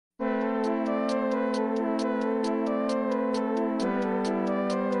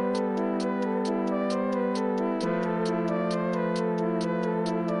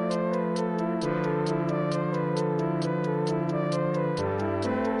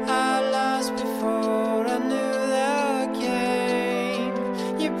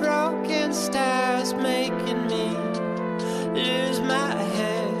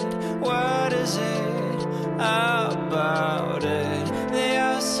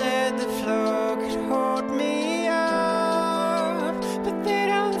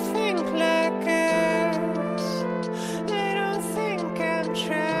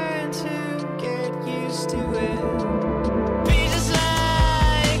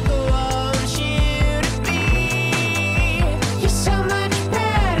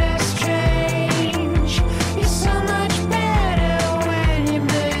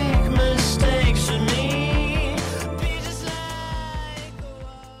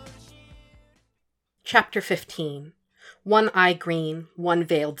Chapter 15. One Eye Green, One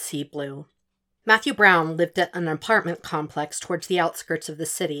Veiled Sea Blue. Matthew Brown lived at an apartment complex towards the outskirts of the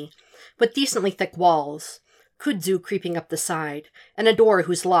city, with decently thick walls, kudzu creeping up the side, and a door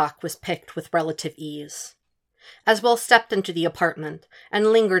whose lock was picked with relative ease. As Will stepped into the apartment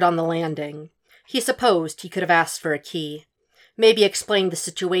and lingered on the landing, he supposed he could have asked for a key, maybe explained the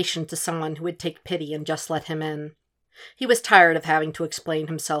situation to someone who would take pity and just let him in. He was tired of having to explain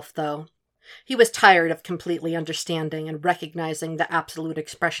himself, though. He was tired of completely understanding and recognizing the absolute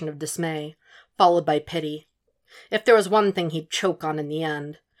expression of dismay, followed by pity. If there was one thing he'd choke on in the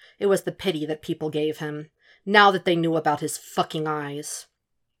end, it was the pity that people gave him, now that they knew about his fucking eyes.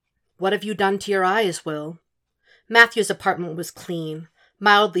 "What have you done to your eyes, Will?" Matthew's apartment was clean,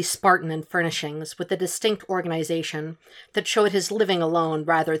 mildly Spartan in furnishings, with a distinct organization that showed his living alone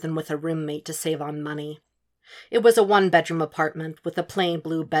rather than with a roommate to save on money. It was a one-bedroom apartment with a plain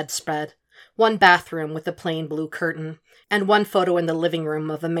blue bedspread, one bathroom with a plain blue curtain, and one photo in the living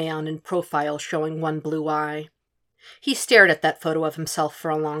room of a man in profile showing one blue eye. He stared at that photo of himself for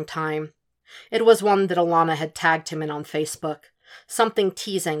a long time. It was one that Alana had tagged him in on Facebook, something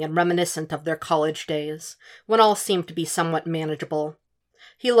teasing and reminiscent of their college days, when all seemed to be somewhat manageable.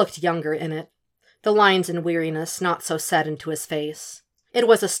 He looked younger in it, the lines and weariness not so set into his face. It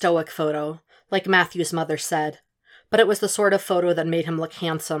was a stoic photo, like Matthew's mother said, but it was the sort of photo that made him look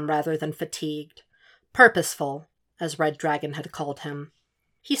handsome rather than fatigued. Purposeful, as Red Dragon had called him.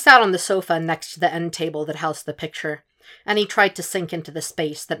 He sat on the sofa next to the end table that housed the picture, and he tried to sink into the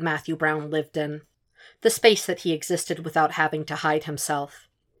space that Matthew Brown lived in. The space that he existed without having to hide himself.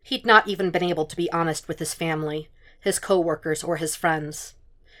 He'd not even been able to be honest with his family, his co-workers, or his friends.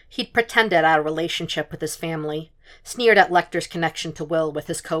 He'd pretended at a relationship with his family, sneered at Lecter's connection to Will with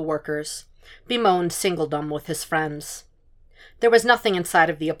his co-workers, bemoaned singledom with his friends. There was nothing inside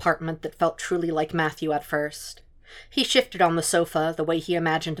of the apartment that felt truly like Matthew at first. He shifted on the sofa the way he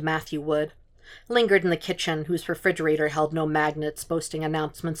imagined Matthew would, lingered in the kitchen whose refrigerator held no magnets boasting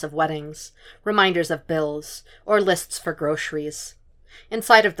announcements of weddings, reminders of bills, or lists for groceries.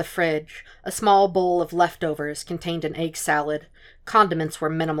 Inside of the fridge, a small bowl of leftovers contained an egg salad, condiments were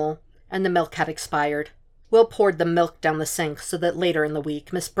minimal, and the milk had expired. Will poured the milk down the sink so that later in the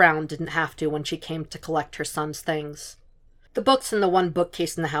week Miss Brown didn't have to when she came to collect her son's things. The books in the one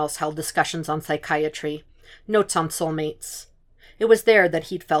bookcase in the house held discussions on psychiatry, notes on soulmates. It was there that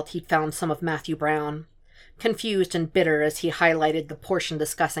he'd felt he'd found some of Matthew Brown, confused and bitter as he highlighted the portion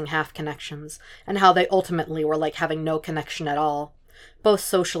discussing half-connections, and how they ultimately were like having no connection at all, both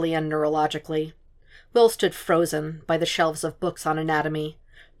socially and neurologically. Will stood frozen by the shelves of books on anatomy,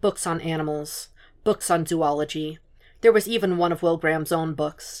 books on animals, books on zoology. There was even one of Will Graham's own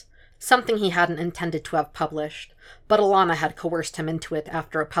books, something he hadn't intended to have published, but Alana had coerced him into it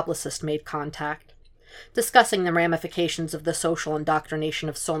after a publicist made contact, discussing the ramifications of the social indoctrination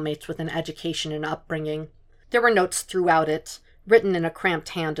of soulmates within education and upbringing. There were notes throughout it, written in a cramped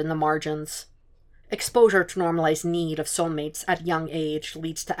hand in the margins. Exposure to normalized need of soulmates at young age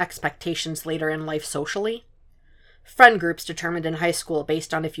leads to expectations later in life socially. Friend groups determined in high school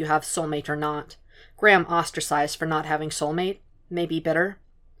based on if you have soulmate or not. Graham ostracized for not having soulmate, maybe bitter.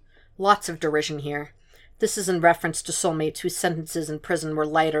 Lots of derision here. This is in reference to soulmates whose sentences in prison were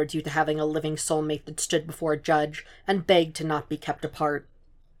lighter due to having a living soulmate that stood before a judge and begged to not be kept apart.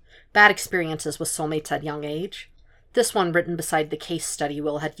 Bad experiences with soulmates at young age. This one written beside the case study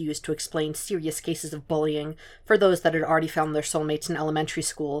Will had used to explain serious cases of bullying for those that had already found their soulmates in elementary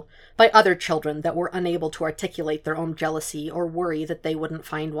school by other children that were unable to articulate their own jealousy or worry that they wouldn't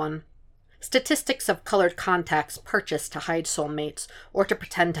find one. Statistics of colored contacts purchased to hide soulmates or to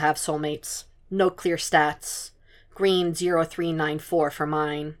pretend to have soulmates. No clear stats. Green 0394 for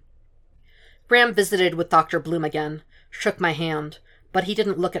mine. Graham visited with Dr. Bloom again, shook my hand, but he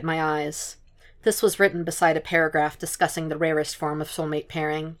didn't look at my eyes. This was written beside a paragraph discussing the rarest form of soulmate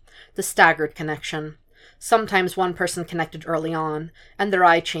pairing, the staggered connection. Sometimes one person connected early on, and their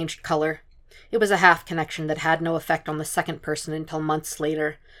eye changed color. It was a half connection that had no effect on the second person until months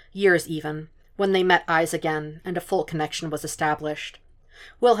later, years even, when they met eyes again, and a full connection was established.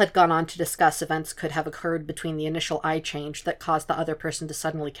 Will had gone on to discuss events could have occurred between the initial eye change that caused the other person to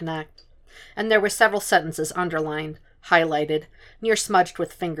suddenly connect, and there were several sentences underlined, highlighted, near smudged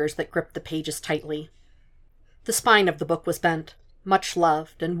with fingers that gripped the pages tightly. The spine of the book was bent, much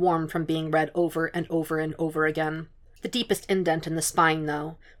loved and warm from being read over and over and over again. The deepest indent in the spine,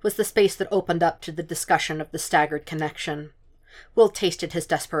 though, was the space that opened up to the discussion of the staggered connection. Will tasted his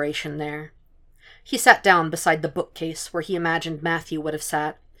desperation there. He sat down beside the bookcase where he imagined Matthew would have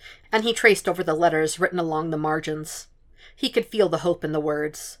sat, and he traced over the letters written along the margins. He could feel the hope in the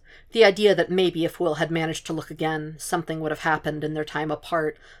words, the idea that maybe if Will had managed to look again, something would have happened in their time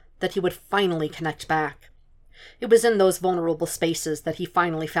apart, that he would finally connect back. It was in those vulnerable spaces that he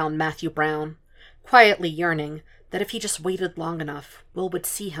finally found Matthew Brown, quietly yearning that if he just waited long enough, Will would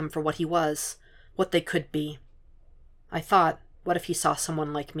see him for what he was, what they could be. I thought, what if he saw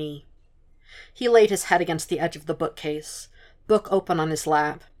someone like me? He laid his head against the edge of the bookcase, book open on his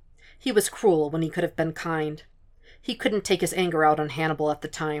lap. He was cruel when he could have been kind. He couldn't take his anger out on Hannibal at the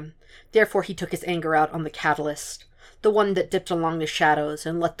time, therefore he took his anger out on the catalyst, the one that dipped along the shadows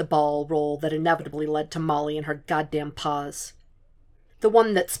and let the ball roll that inevitably led to Molly and her goddamn paws. The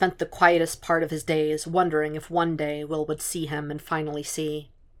one that spent the quietest part of his days wondering if one day Will would see him and finally see.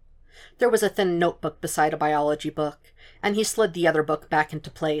 There was a thin notebook beside a biology book, and he slid the other book back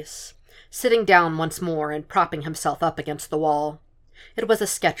into place, sitting down once more and propping himself up against the wall. It was a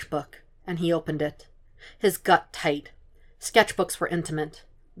sketchbook, and he opened it, his gut tight. Sketchbooks were intimate.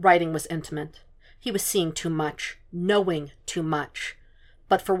 Writing was intimate. He was seeing too much, knowing too much.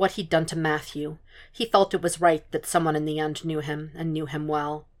 But for what he'd done to Matthew, he felt it was right that someone in the end knew him, and knew him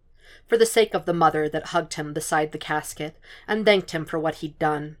well. For the sake of the mother that hugged him beside the casket, and thanked him for what he'd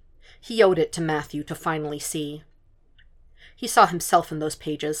done, he owed it to Matthew to finally see. He saw himself in those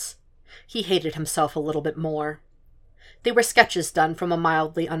pages. He hated himself a little bit more. They were sketches done from a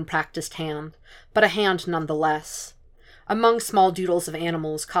mildly unpracticed hand, but a hand nonetheless. Among small doodles of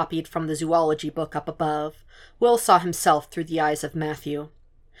animals copied from the zoology book up above, Will saw himself through the eyes of Matthew.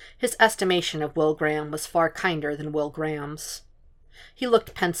 His estimation of Will Graham was far kinder than Will Graham's. He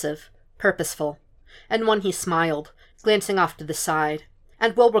looked pensive, purposeful, and when he smiled, glancing off to the side,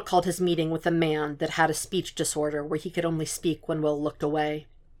 and Will recalled his meeting with a man that had a speech disorder where he could only speak when Will looked away.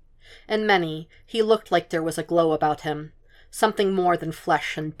 In many, he looked like there was a glow about him, something more than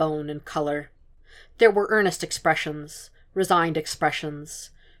flesh and bone and color. There were earnest expressions, resigned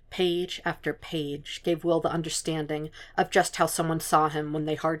expressions. Page after page gave Will the understanding of just how someone saw him when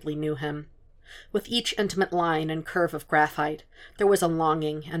they hardly knew him. With each intimate line and curve of graphite, there was a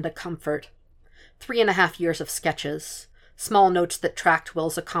longing and a comfort. 3.5 years of sketches, small notes that tracked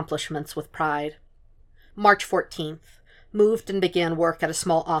Will's accomplishments with pride. March 14th. Moved and began work at a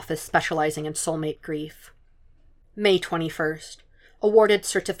small office specializing in soulmate grief. May 21st. Awarded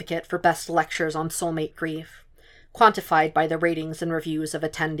certificate for best lectures on soulmate grief, quantified by the ratings and reviews of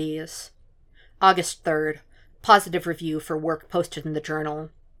attendees. August 3rd. Positive review for work posted in the journal.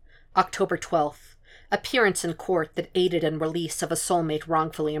 October 12th. Appearance in court that aided in release of a soulmate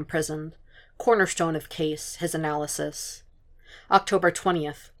wrongfully imprisoned. Cornerstone of case, his analysis. October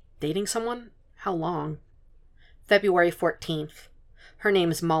 20th. Dating someone? How long? February 14th. Her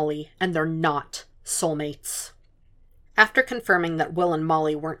name's Molly, and they're not soulmates. After confirming that Will and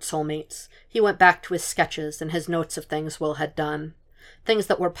Molly weren't soulmates, he went back to his sketches and his notes of things Will had done, things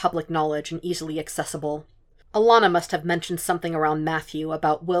that were public knowledge and easily accessible. Alana must have mentioned something around Matthew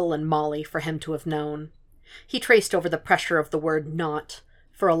about Will and Molly for him to have known. He traced over the pressure of the word not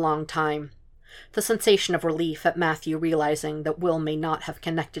for a long time. The sensation of relief at Matthew realizing that Will may not have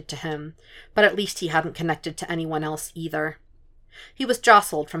connected to him, but at least he hadn't connected to anyone else either. He was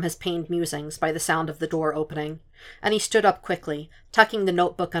jostled from his pained musings by the sound of the door opening, and he stood up quickly, tucking the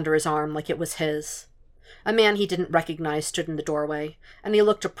notebook under his arm like it was his. A man he didn't recognize stood in the doorway, and he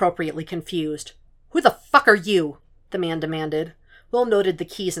looked appropriately confused. "Who the fuck are you?" the man demanded. Will noted the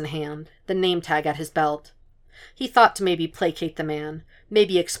keys in hand, the name tag at his belt. He thought to maybe placate the man,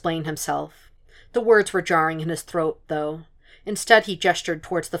 maybe explain himself. The words were jarring in his throat, though. Instead, he gestured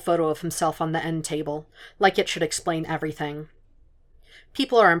towards the photo of himself on the end table, like it should explain everything.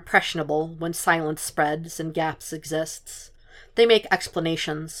 People are impressionable when silence spreads and gaps exists. They make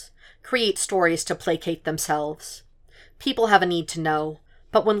explanations, create stories to placate themselves. People have a need to know,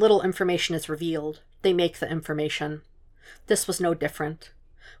 But when little information is revealed, they make the information. This was no different.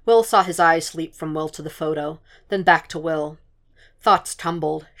 Will saw his eyes leap from Will to the photo, then back to Will. Thoughts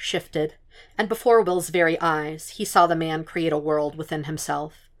tumbled, shifted, and before Will's very eyes, he saw the man create a world within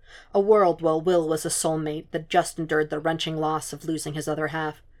himself. A world where Will was a soulmate that just endured the wrenching loss of losing his other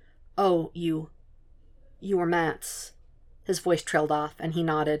half. "Oh, you were Matt's." His voice trailed off, and he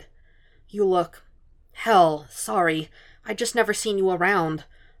nodded. "You look... Hell, sorry. I just never seen you around.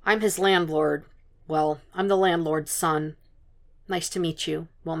 I'm his landlord. Well, I'm the landlord's son." "Nice to meet you,"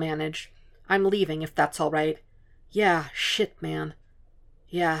 Will managed. "I'm leaving, if that's all right." "Yeah, shit, man."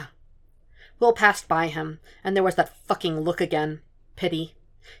 "Yeah." Will passed by him, and there was that fucking look again. Pity.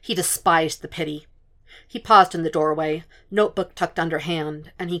 He despised the pity. He paused in the doorway, notebook tucked under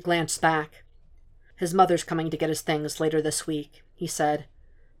hand, and he glanced back. "His mother's coming to get his things later this week," he said.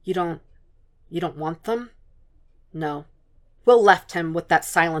 You don't want them?" "No." Will left him with that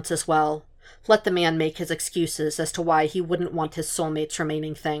silence as well. Let the man make his excuses as to why he wouldn't want his soulmate's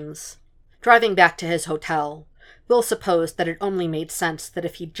remaining things. Driving back to his hotel, Will supposed that it only made sense that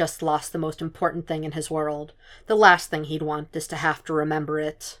if he'd just lost the most important thing in his world, the last thing he'd want is to have to remember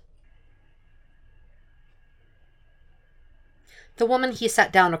it. The woman he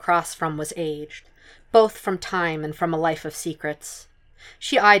sat down across from was aged, both from time and from a life of secrets.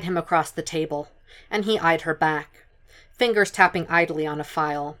 She eyed him across the table, and he eyed her back, fingers tapping idly on a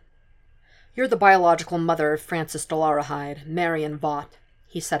file. "You're the biological mother of Francis Dolarhyde, Marion Vaught,"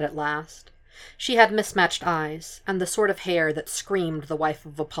 he said at last. She had mismatched eyes, and the sort of hair that screamed the wife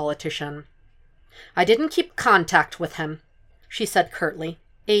of a politician. "I didn't keep contact with him," she said curtly.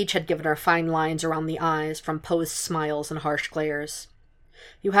 Age had given her fine lines around the eyes from posed smiles and harsh glares.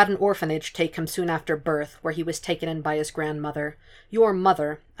 "You had an orphanage take him soon after birth, where he was taken in by his grandmother, your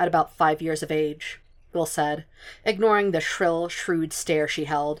mother, at about 5 years of age," Will said, ignoring the shrill, shrewd stare she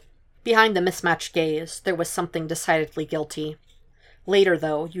held. Behind the mismatched gaze, there was something decidedly guilty. "Later,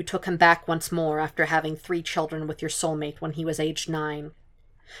 though, you took him back once more after having 3 children with your soulmate when he was aged 9.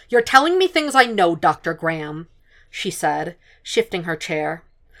 "You're telling me things I know, Dr. Graham," she said, shifting her chair.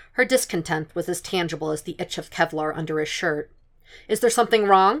 Her discontent was as tangible as the itch of Kevlar under his shirt. "Is there something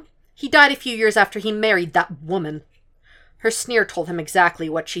wrong? He died a few years after he married that woman." Her sneer told him exactly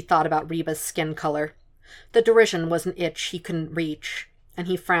what she thought about Reba's skin color. The derision was an itch he couldn't reach, and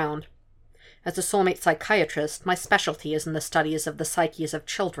he frowned. "As a soulmate psychiatrist, my specialty is in the studies of the psyches of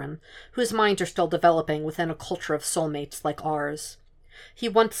children, whose minds are still developing within a culture of soulmates like ours." He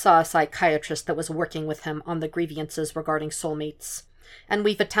once saw a psychiatrist that was working with him on the grievances regarding soulmates, and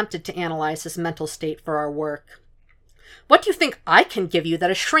we've attempted to analyze his mental state for our work. "What do you think I can give you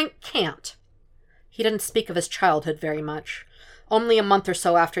that a shrink can't?" He didn't speak of his childhood very much. Only a month or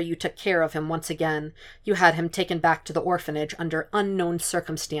so after you took care of him once again, you had him taken back to the orphanage under unknown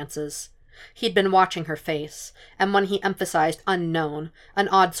circumstances. He'd been watching her face, and when he emphasized unknown, an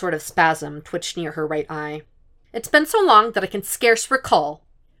odd sort of spasm twitched near her right eye. "It's been so long that I can scarce recall."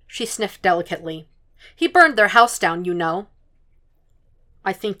 She sniffed delicately. "He burned their house down, you know."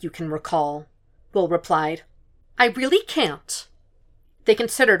 "I think you can recall," Will replied. "I really can't." They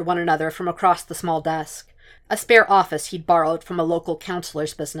considered one another from across the small desk, a spare office he'd borrowed from a local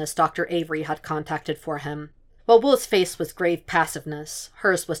counselor's business Dr. Avery had contacted for him. While Will's face was grave passiveness,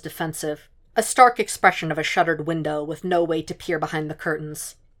 hers was defensive, a stark expression of a shuttered window with no way to peer behind the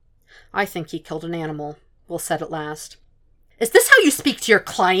curtains. "I think he killed an animal," Will said at last. "Is this how you speak to your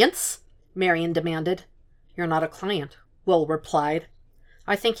clients?" Marion demanded. "You're not a client," Will replied.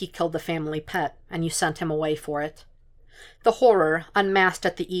 "I think he killed the family pet, and you sent him away for it." The horror, unmasked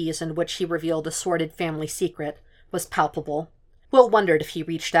at the ease in which he revealed a sordid family secret, was palpable. Will wondered if he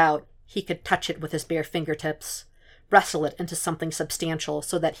reached out, he could touch it with his bare fingertips, wrestle it into something substantial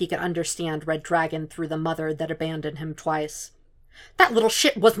so that he could understand Red Dragon through the mother that abandoned him twice. "That little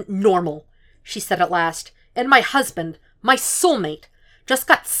shit wasn't normal," she said at last, "and my husband, my soulmate, just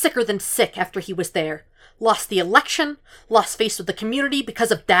got sicker than sick after he was there. Lost the election, lost face with the community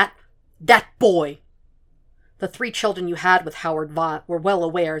because of that boy." "The 3 children you had with Howard Vaught were well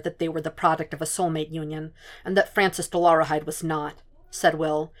aware that they were the product of a soulmate union, and that Francis Dolarhyde was not," said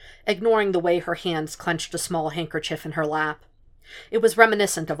Will, ignoring the way her hands clenched a small handkerchief in her lap. It was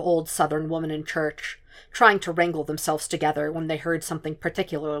reminiscent of old Southern women in church, trying to wrangle themselves together when they heard something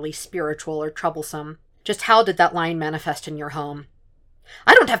particularly spiritual or troublesome. "Just how did that line manifest in your home?"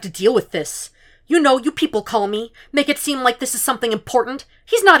 "I don't have to deal with this. You know, you people call me, make it seem like this is something important.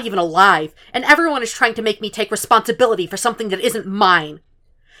 He's not even alive, and everyone is trying to make me take responsibility for something that isn't mine."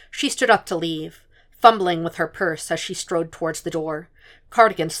 She stood up to leave, fumbling with her purse as she strode towards the door,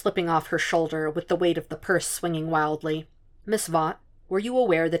 cardigan slipping off her shoulder with the weight of the purse swinging wildly. "Miss Vaught," Were you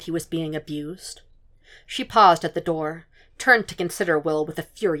aware that he was being abused?" She paused at the door, turned to consider Will with a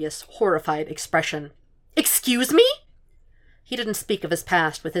furious, horrified expression. "Excuse me?" He didn't speak of his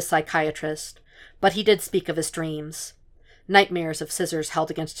past with his psychiatrist, but he did speak of his dreams. Nightmares of scissors held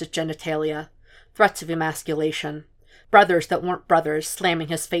against his genitalia, threats of emasculation, brothers that weren't brothers slamming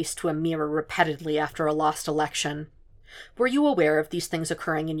his face to a mirror repeatedly after a lost election. Were you aware of these things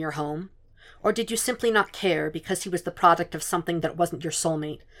occurring in your home? Or did you simply not care because he was the product of something that wasn't your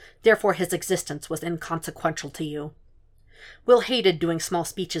soulmate, therefore his existence was inconsequential to you? Will hated doing small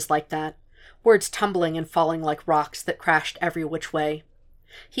speeches like that, words tumbling and falling like rocks that crashed every which way.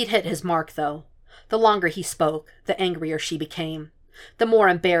 He'd hit his mark, though. The longer he spoke, the angrier she became. The more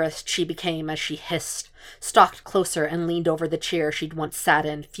embarrassed she became as she hissed, stalked closer and leaned over the chair she'd once sat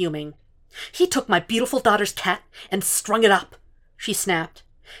in, fuming. "He took my beautiful daughter's cat and strung it up," she snapped.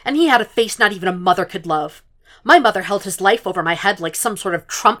 "And he had a face not even a mother could love. My mother held his life over my head like some sort of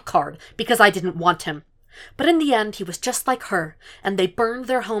trump card because I didn't want him. But in the end, he was just like her, and they burned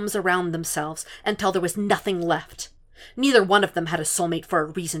their homes around themselves until there was nothing left. Neither one of them had a soulmate for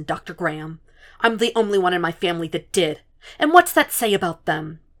a reason, Dr. Graham. I'm the only one in my family that did. And what's that say about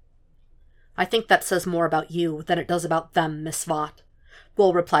them?" "I think that says more about you than it does about them, Miss Vaught,"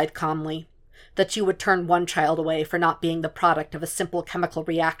 Will replied calmly. "That you would turn one child away for not being the product of a simple chemical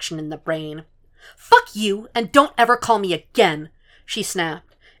reaction in the brain." "Fuck you, and don't ever call me again," she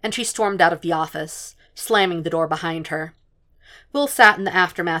snapped, and she stormed out of the office, slamming the door behind her. Will sat in the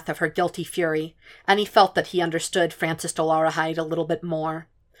aftermath of her guilty fury, and he felt that he understood Frances Dollarhide a little bit more.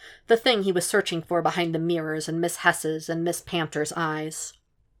 The thing he was searching for behind the mirrors in Miss Hess's and Miss Panther's eyes.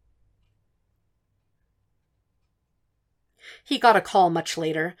 He got a call much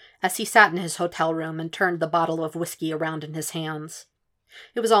later, as he sat in his hotel room and turned the bottle of whiskey around in his hands.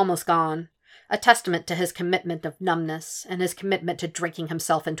 It was almost gone, a testament to his commitment of numbness and his commitment to drinking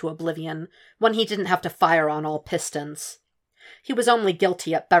himself into oblivion when he didn't have to fire on all pistons. He was only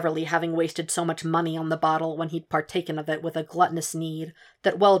guilty at Beverly having wasted so much money on the bottle when he'd partaken of it with a gluttonous need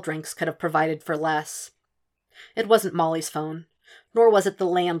that well drinks could have provided for less. It wasn't Molly's phone, nor was it the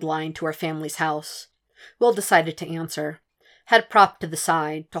landline to her family's house. Will decided to answer, head propped to the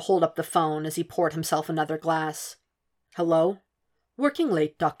side to hold up the phone as he poured himself another glass. "Hello? Working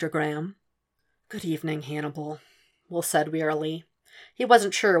late, Dr. Graham?" "Good evening, Hannibal," Will said wearily. He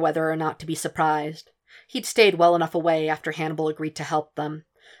wasn't sure whether or not to be surprised. He'd stayed well enough away after Hannibal agreed to help them,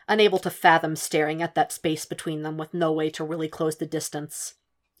 unable to fathom staring at that space between them with no way to really close the distance.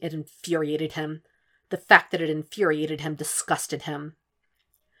 It infuriated him. The fact that it infuriated him disgusted him.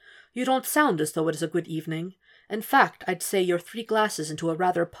 "You don't sound as though it is a good evening. In fact, I'd say you're 3 glasses into a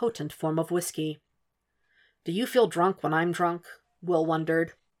rather potent form of whiskey." "Do you feel drunk when I'm drunk?" Will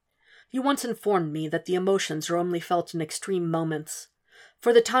wondered. "You once informed me that the emotions are only felt in extreme moments.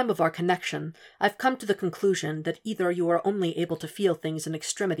 For the time of our connection, I've come to the conclusion that either you are only able to feel things in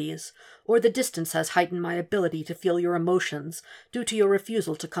extremities, or the distance has heightened my ability to feel your emotions due to your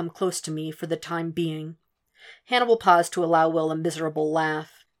refusal to come close to me for the time being." Hannibal paused to allow Will a miserable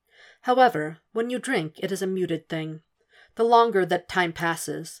laugh. "However, when you drink, it is a muted thing. The longer that time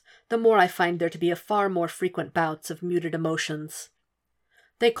passes, the more I find there to be a far more frequent bouts of muted emotions."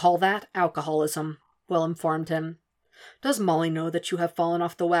 "They call that alcoholism," Will informed him. "Does Molly know that you have fallen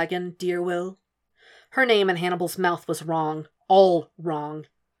off the wagon, dear Will?" Her name in Hannibal's mouth was wrong. All wrong.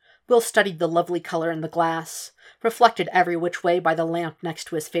 Will studied the lovely color in the glass, reflected every which way by the lamp next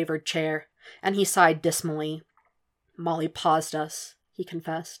to his favored chair, and he sighed dismally. "Molly paused us," he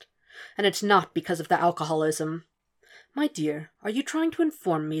confessed, "and it's not because of the alcoholism." "My dear, are you trying to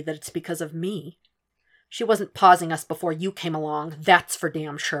inform me that it's because of me?" "She wasn't pausing us before you came along, that's for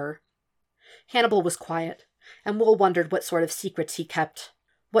damn sure." Hannibal was quiet, and Will wondered what sort of secrets he kept,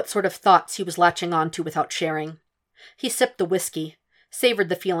 what sort of thoughts he was latching on to without sharing. He sipped the whiskey, savored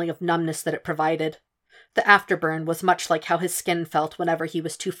the feeling of numbness that it provided. The afterburn was much like how his skin felt whenever he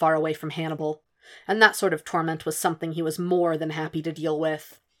was too far away from Hannibal, and that sort of torment was something he was more than happy to deal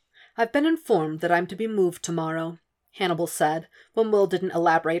with. "I've been informed that I'm to be moved tomorrow," Hannibal said, when Will didn't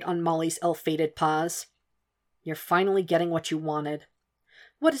elaborate on Molly's ill-fated pause. "You're finally getting what you wanted."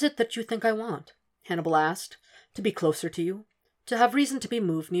 "What is it that you think I want?" Hannibal asked. "To be closer to you? To have reason to be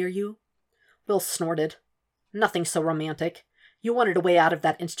moved near you?" Will snorted. "Nothing so romantic. You wanted a way out of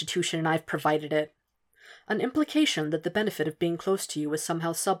that institution, and I've provided it." "An implication that the benefit of being close to you is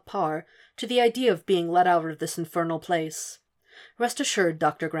somehow subpar to the idea of being let out of this infernal place. Rest assured,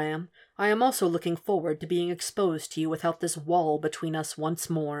 Dr. Graham, I am also looking forward to being exposed to you without this wall between us once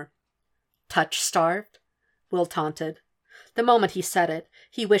more." "Touch-starved?" Will taunted. The moment he said it,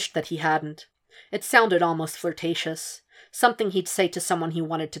 he wished that he hadn't. It sounded almost flirtatious, Something he'd say to someone he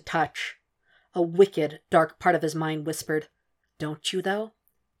wanted to touch. A wicked, dark part of his mind whispered, "Don't you, though?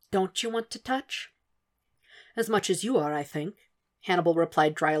 Don't you want to touch?" "As much as you are, I think," Hannibal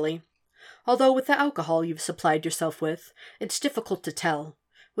replied dryly. "Although with the alcohol you've supplied yourself with, it's difficult to tell.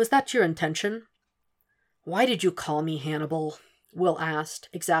 Was that your intention?" "Why did you call me Hannibal?" Will asked,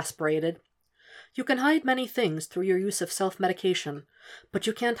 exasperated. "You can hide many things through your use of self-medication, but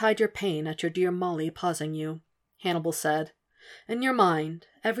you can't hide your pain at your dear Molly pausing you," Hannibal said. "In your mind,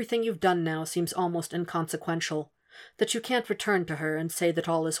 everything you've done now seems almost inconsequential, that you can't return to her and say that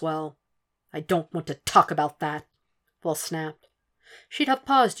all is well." "I don't want to talk about that," Will snapped. "She'd have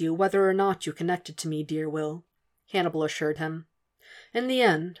paused you whether or not you connected to me, dear Will," Hannibal assured him. "In the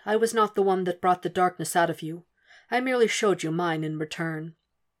end, I was not the one that brought the darkness out of you. I merely showed you mine in return."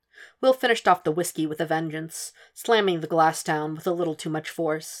 Will finished off the whiskey with a vengeance, slamming the glass down with a little too much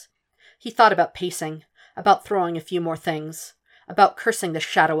force. He thought about pacing, about throwing a few more things, about cursing the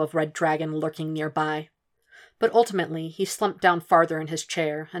shadow of Red Dragon lurking nearby. But ultimately he slumped down farther in his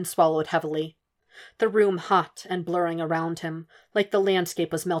chair and swallowed heavily, the room hot and blurring around him, like the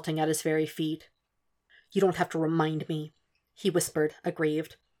landscape was melting at his very feet. "You don't have to remind me," he whispered,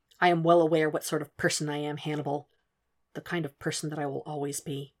 aggrieved. "I am well aware what sort of person I am, Hannibal. The kind of person that I will always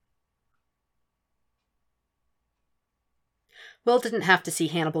be." Will didn't have to see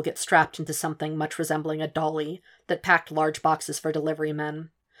Hannibal get strapped into something much resembling a dolly that packed large boxes for delivery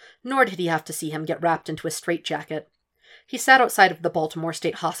men. Nor did he have to see him get wrapped into a straitjacket. He sat outside of the Baltimore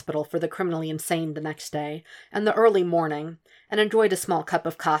State Hospital for the criminally insane the next day, and the early morning, and enjoyed a small cup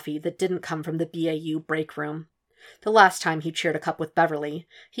of coffee that didn't come from the BAU break room. The last time he'd shared a cup with Beverly,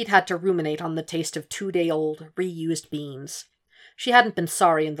 he'd had to ruminate on the taste of 2-day-old, reused beans. She hadn't been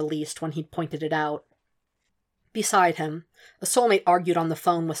sorry in the least when he'd pointed it out. Beside him, a soulmate argued on the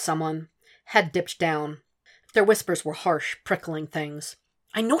phone with someone, head dipped down. Their whispers were harsh, prickling things.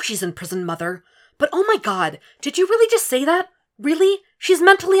 "I know she's in prison, Mother, but oh my God, did you really just say that? Really? She's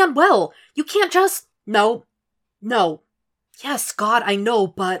mentally unwell. You can't just—" No. Yes, God, I know,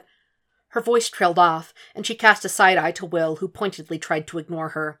 but—" Her voice trailed off, and she cast a side eye to Will, who pointedly tried to ignore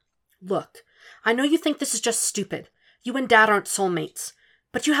her. "Look, I know you think this is just stupid. You and Dad aren't soulmates.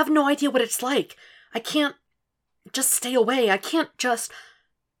 But you have no idea what it's like. I can't just stay away. I can't just—"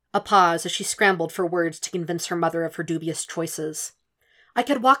 A pause as she scrambled for words to convince her mother of her dubious choices. "I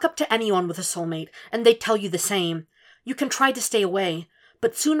could walk up to anyone with a soulmate, and they'd tell you the same. You can try to stay away,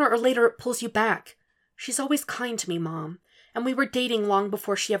 but sooner or later it pulls you back. She's always kind to me, Mom, and we were dating long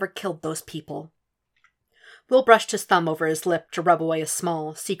before she ever killed those people." Will brushed his thumb over his lip to rub away a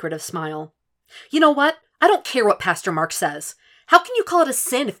small, secretive smile. "You know what? I don't care what Pastor Mark says. How can you call it a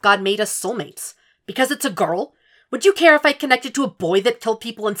sin if God made us soulmates? Because it's a girl? Would you care if I connected to a boy that killed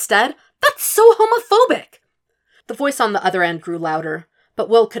people instead? That's so homophobic!" The voice on the other end grew louder, but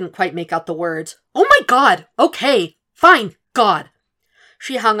Will couldn't quite make out the words. "Oh my God! Okay! Fine! God!"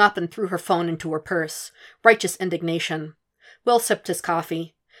 She hung up and threw her phone into her purse. Righteous indignation. Will sipped his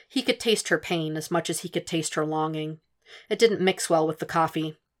coffee. He could taste her pain as much as he could taste her longing. It didn't mix well with the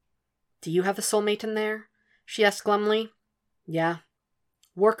coffee. "Do you have a soulmate in there?" she asked glumly. "Yeah."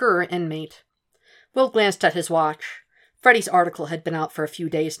 "Worker or inmate?" Will glanced at his watch. Freddie's article had been out for a few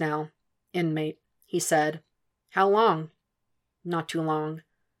days now. "Inmate," he said. "How long?" "Not too long.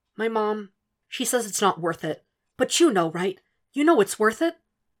 My mom, she says it's not worth it. But you know, right? You know it's worth it?"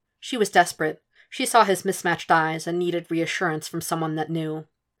 She was desperate. She saw his mismatched eyes and needed reassurance from someone that knew.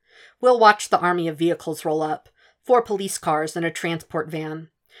 Will watched the army of vehicles roll up, 4 police cars and a transport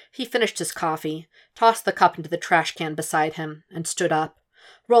van. He finished his coffee, tossed the cup into the trash can beside him, and stood up,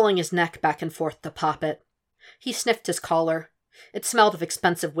 rolling his neck back and forth to pop it. He sniffed his collar. It smelled of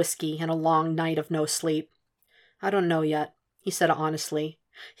expensive whiskey and a long night of no sleep. "I don't know yet," he said honestly.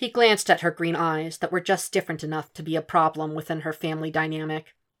 He glanced at her green eyes that were just different enough to be a problem within her family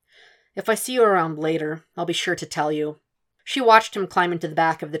dynamic. "If I see you around later, I'll be sure to tell you." She watched him climb into the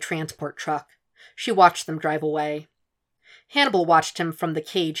back of the transport truck. She watched them drive away. Hannibal watched him from the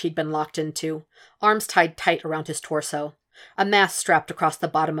cage he'd been locked into, arms tied tight around his torso, a mask strapped across the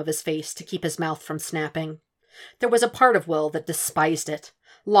bottom of his face to keep his mouth from snapping. There was a part of Will that despised it,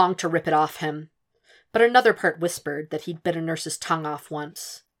 longed to rip it off him. But another part whispered that he'd bit a nurse's tongue off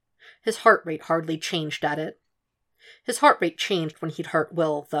once. His heart rate hardly changed at it. His heart rate changed when he'd hurt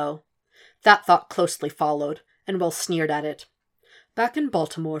Will, though. That thought closely followed, and Will sneered at it. "Back in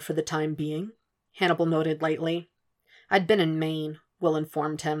Baltimore for the time being," Hannibal noted lightly. "I'd been in Maine," Will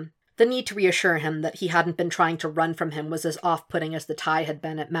informed him. The need to reassure him that he hadn't been trying to run from him was as off-putting as the tie had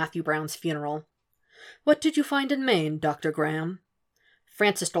been at Matthew Brown's funeral. "What did you find in Maine, Dr. Graham?"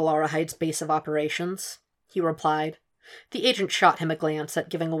 "Francis Doloride's base of operations," he replied. The agent shot him a glance at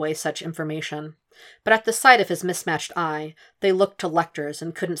giving away such information, but at the sight of his mismatched eye, they looked to lectors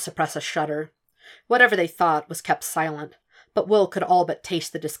and couldn't suppress a shudder. Whatever they thought was kept silent, but Will could all but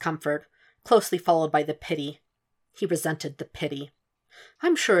taste the discomfort, closely followed by the pity. He resented the pity.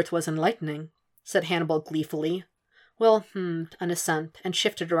 "I'm sure it was enlightening," said Hannibal gleefully. Will hummed an assent and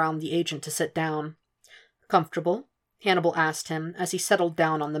shifted around the agent to sit down. "Comfortable?" Hannibal asked him as he settled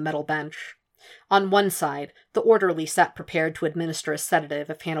down on the metal bench. On one side, the orderly sat prepared to administer a sedative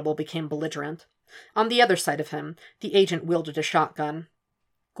if Hannibal became belligerent. On the other side of him, the agent wielded a shotgun.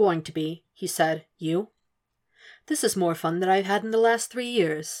 "Going to be," he said. "You?" "This is more fun than I've had in the last 3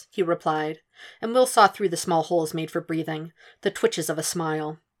 years," he replied, and Will saw through the small holes made for breathing, the twitches of a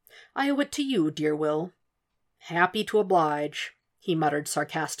smile. "I owe it to you, dear Will." "Happy to oblige," he muttered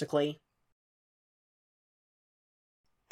sarcastically.